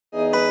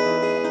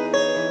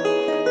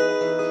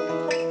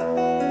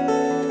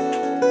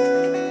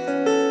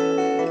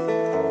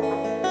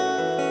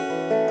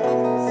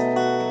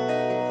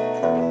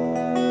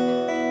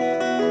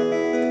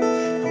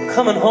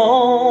coming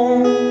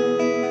home.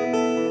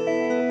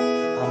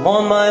 I'm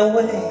on my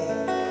way.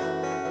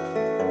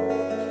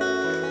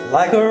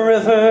 Like a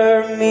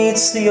river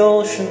meets the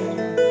ocean,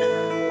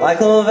 like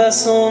a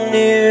vessel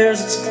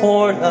nears its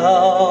port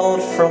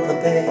out from the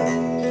bay.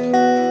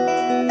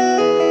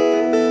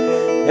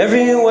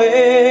 Every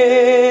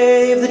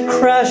wave that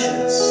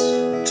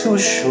crashes to a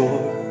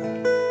shore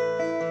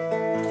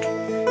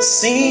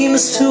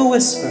seems to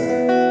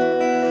whisper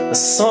a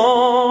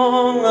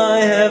song I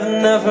have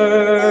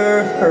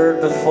never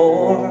heard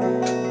before,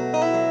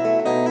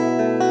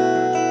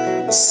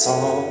 a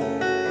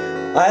song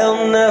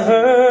I'll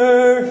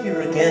never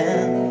hear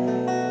again.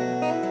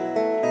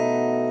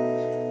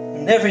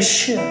 And every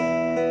ship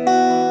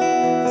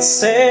that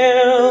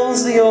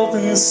sails the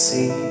open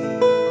sea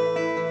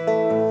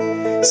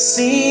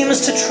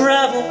seems to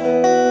travel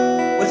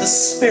with a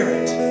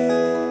spirit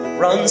that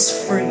runs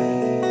free,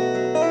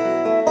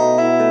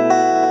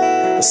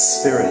 a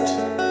spirit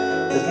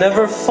that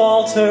never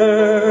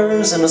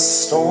falters in a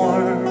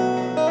storm.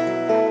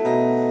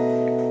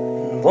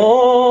 And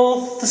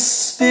both the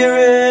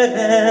spirit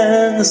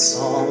and the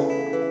song,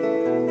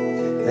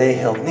 they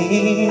help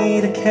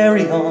me to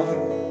carry on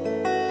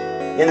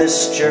in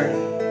this journey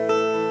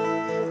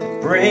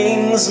that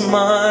brings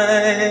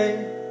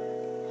my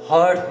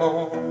heart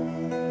home.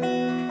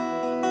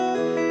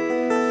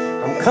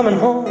 I'm coming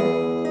home.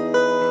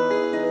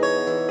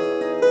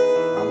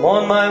 I'm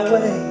on my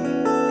way.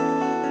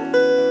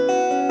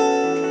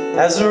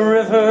 As a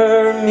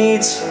river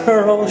meets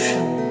her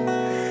ocean,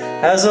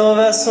 as a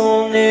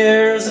vessel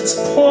nears its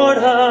port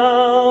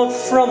out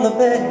from the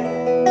bay.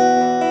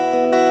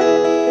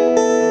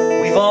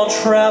 We've all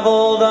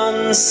traveled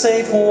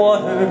unsafe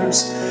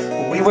waters.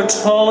 We were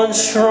tall and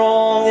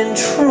strong and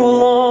true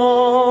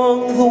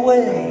along the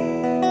way.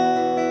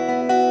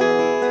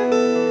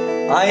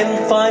 I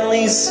am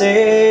finally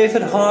safe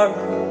at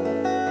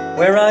harbor,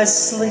 where I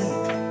sleep,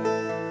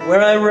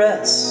 where I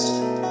rest,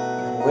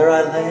 and where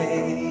I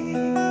lay.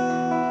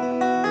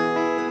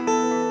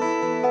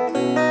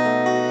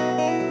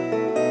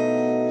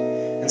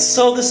 And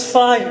so this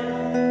fire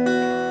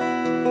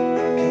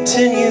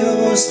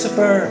continues to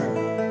burn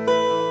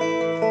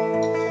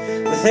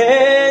with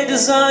a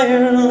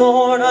desire,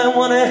 Lord, I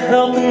want to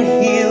help and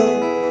heal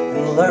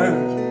and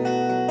learn.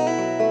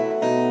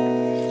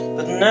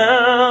 But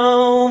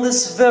now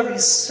this very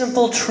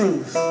simple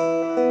truth,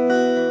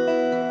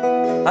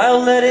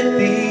 I'll let it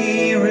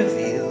be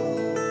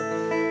revealed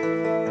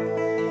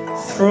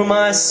through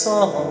my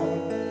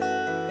song,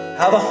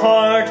 how the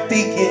heart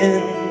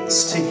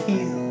begins to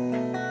heal.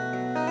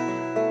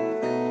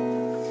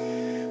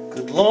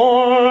 Good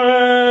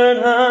Lord,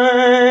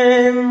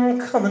 I'm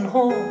coming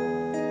home.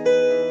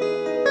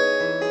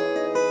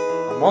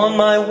 I'm on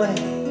my way.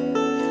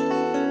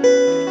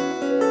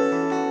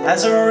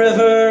 As a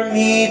river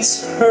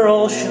meets her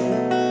ocean,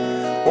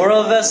 or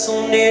a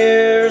vessel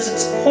nears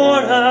its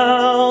port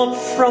out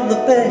from the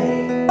bay.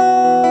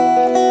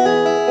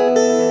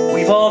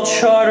 We've all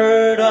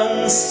chartered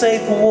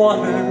unsafe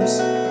waters,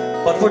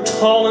 but we're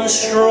tall and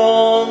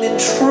strong and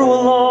true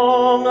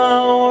along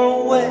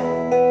our way.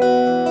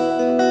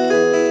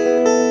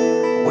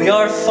 We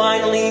are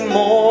finally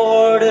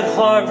moored at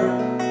harbor,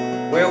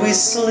 where we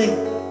sleep,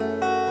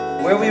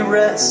 where we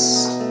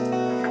rest,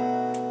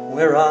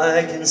 where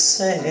I can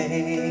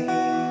say,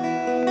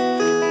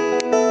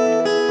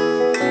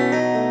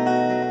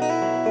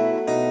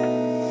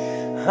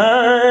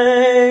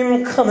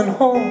 I'm coming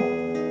home.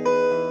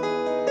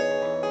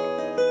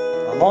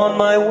 I'm on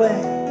my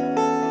way.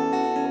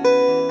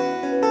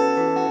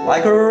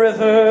 Like a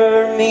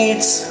river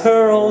meets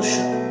her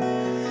ocean,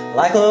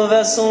 like a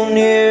vessel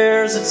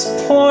nears its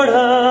port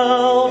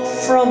out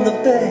from the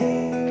bay.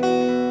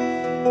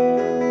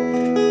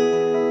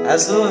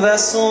 As the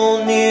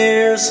vessel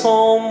nears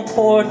home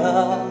port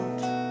out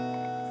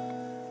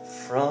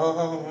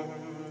from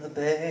the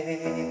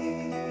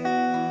bay.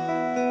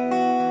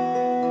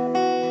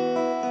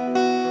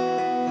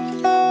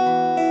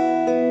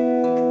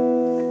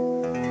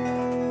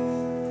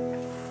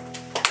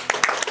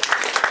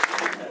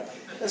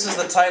 This is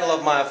the title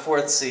of my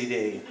 4th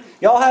CD.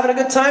 Y'all having a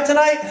good time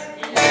tonight?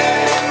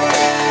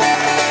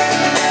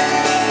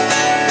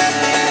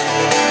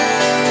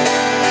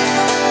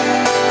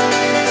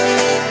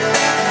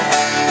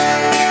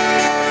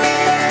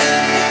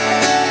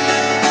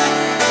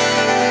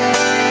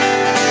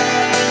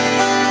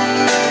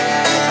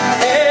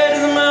 Head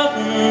to the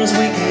mountains,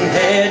 we can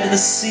head to the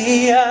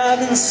sea. I've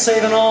been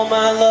saving all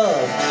my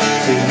love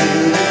for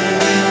you.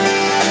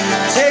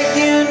 Take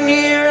you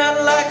near,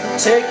 I'd like to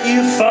take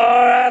you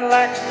far. I'd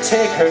like to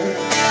take her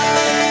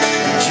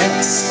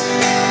just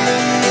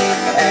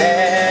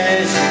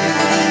as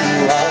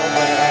you are.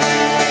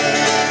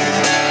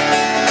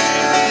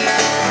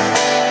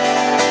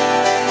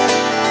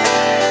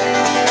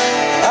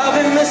 I'll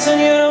be missing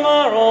you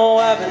tomorrow,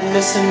 I've been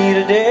missing you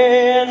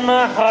today, and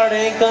my heart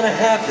ain't gonna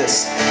have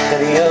this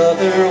any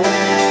other way.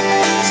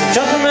 So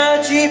jump in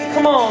my Jeep,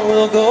 come on,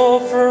 we'll go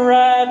for a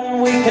ride,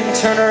 and we can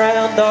turn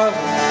around, darling,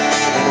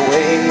 and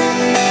away.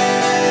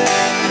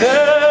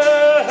 Girl,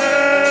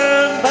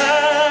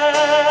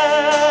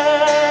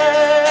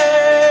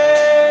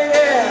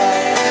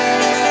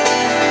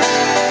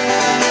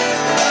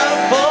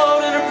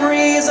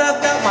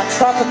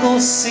 tropical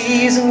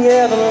seas, and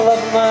yeah, the love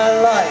of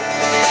my life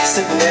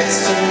sitting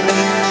next to me.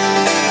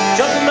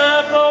 Jump in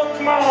my boat,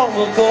 come on,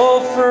 we'll go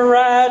for a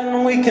ride,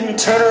 and we can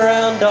turn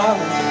around, darling,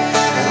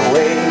 and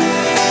wave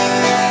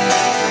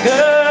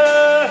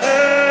goodbye.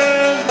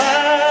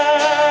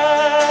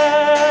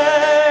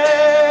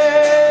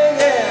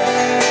 Yeah.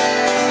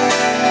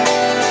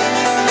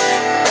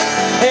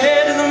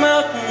 Head to the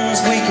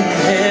mountains, we can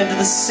head to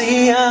the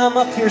sea. I'm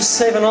up here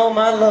saving all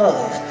my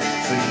love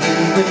for you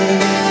and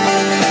me.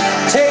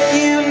 Take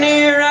you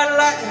near, I'd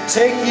like to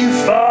take you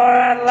far,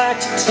 I'd like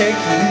to take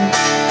you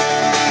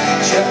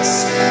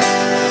just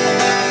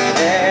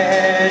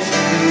as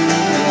you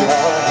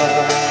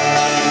are.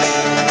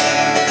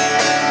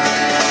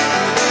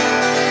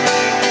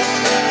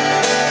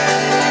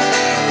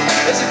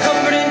 There's a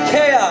comfort in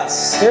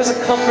chaos, there's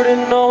a comfort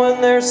in knowing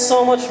there's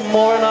so much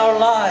more in our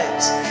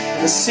lives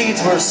than the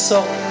seeds we're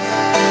sowing.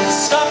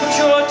 Stop what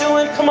you're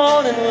doing, come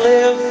on and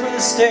live for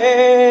this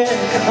day,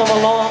 and come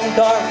along,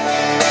 darling,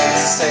 and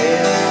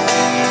sail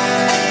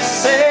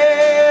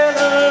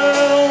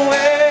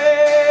away.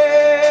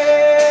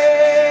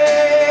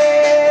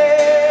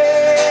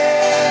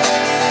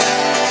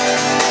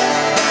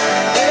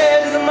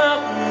 Head to the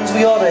mountains,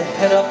 we ought to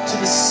head up to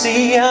the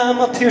sea. I'm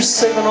up here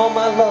saving all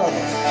my love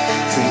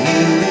for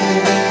you.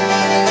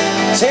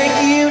 Take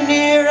you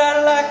near,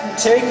 I'd like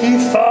to take you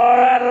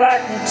far, I'd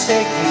like to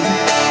take you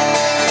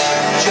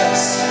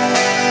just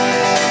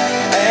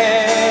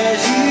as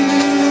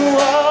you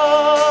are.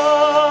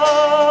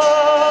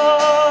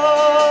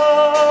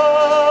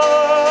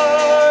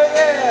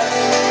 Yeah.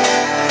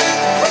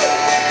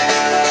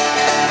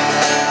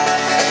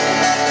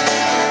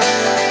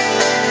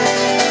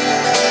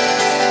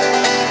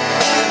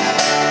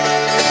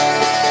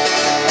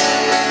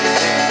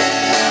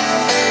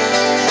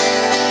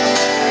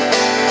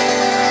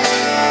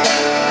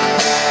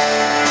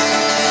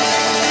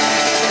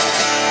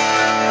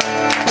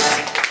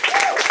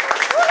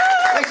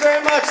 Thanks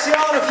very much. See you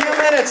all in a few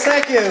minutes.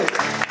 Thank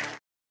you.